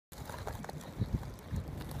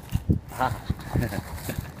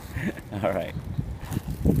Alright.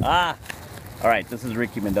 Alright, this is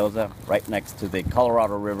Ricky Mendoza, right next to the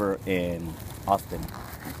Colorado River in Austin.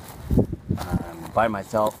 I'm by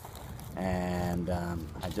myself, and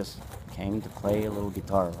I just came to play a little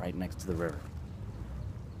guitar right next to the river.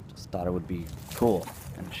 Just thought it would be cool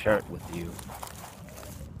and share it with you,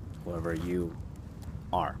 whoever you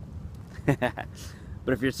are.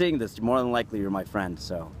 But if you're seeing this, more than likely you're my friend,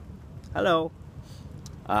 so hello.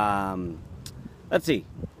 Let's see.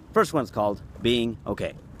 First one's called Being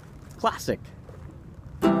Okay. Classic.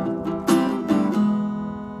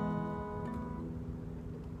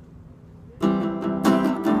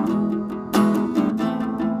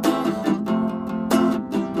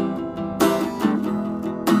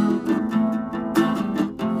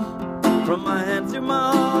 From my head to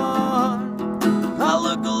my heart, I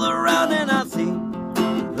look all around and I see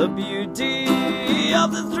the beauty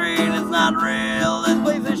of the street is not real, this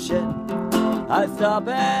place is shit. I stop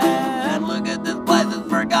and look at this place, it's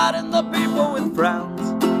forgotten the people with frowns.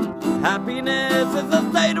 Happiness is a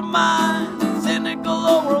state of mind, cynical,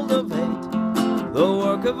 a world of hate. The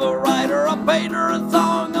work of a writer, a painter, a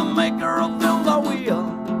song, a maker of films, are we all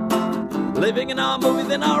living in our movies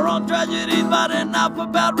and our own tragedies, but enough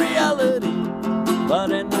about reality.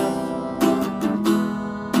 But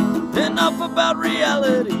enough about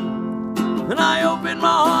reality. And I open my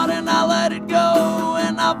heart and I let it go,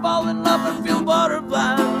 and I fall in love and feel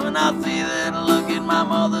butterflies when I see that look in my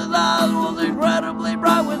mother's eyes was incredibly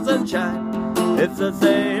bright with sunshine. It's the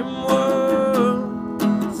same world,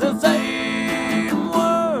 it's the same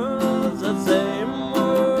world, it's the same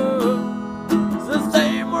world, it's the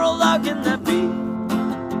same world, how can that be?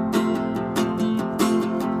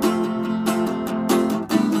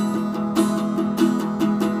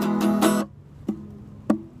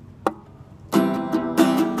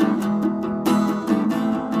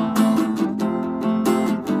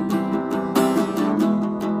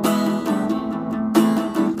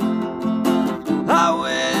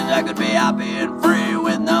 I could be happy and free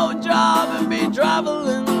with no job and be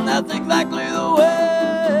traveling. That's exactly the way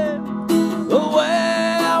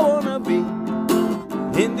I wanna be.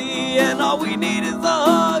 In the end, all we need is a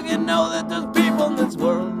hug and know that there's people in this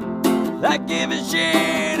world that give a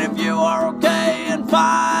shit if you are okay and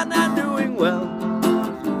fine and doing well.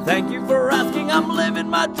 Thank you for asking, I'm living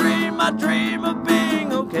my dream of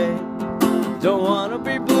being okay. Don't wanna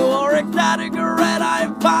be blue or ecstatic or red, I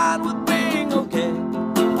am fine with being okay.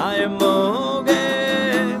 I am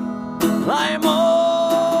okay, I am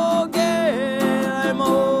okay, I am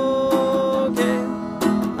okay.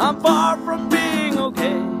 I'm far from being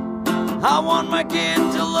okay. I want my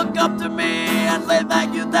kids to look up to me and say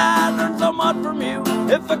thank you, Dad, learned so much from you.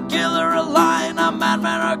 If a killer, a lion, a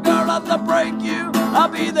madman, or a girl has to break you, I'll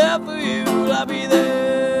be there for you, I'll be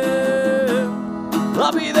there,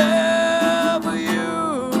 I'll be there for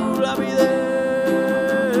you, I'll be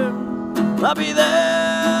there, I'll be there.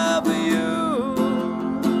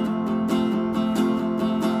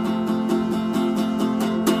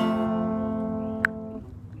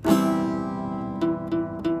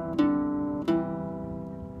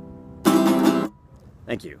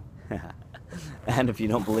 Thank you. And if you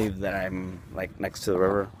don't believe that I'm like next to the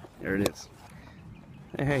river, here it is.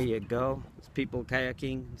 There you go. There's people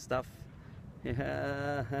kayaking and stuff.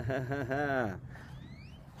 Yeah.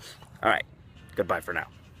 All right. Goodbye for now.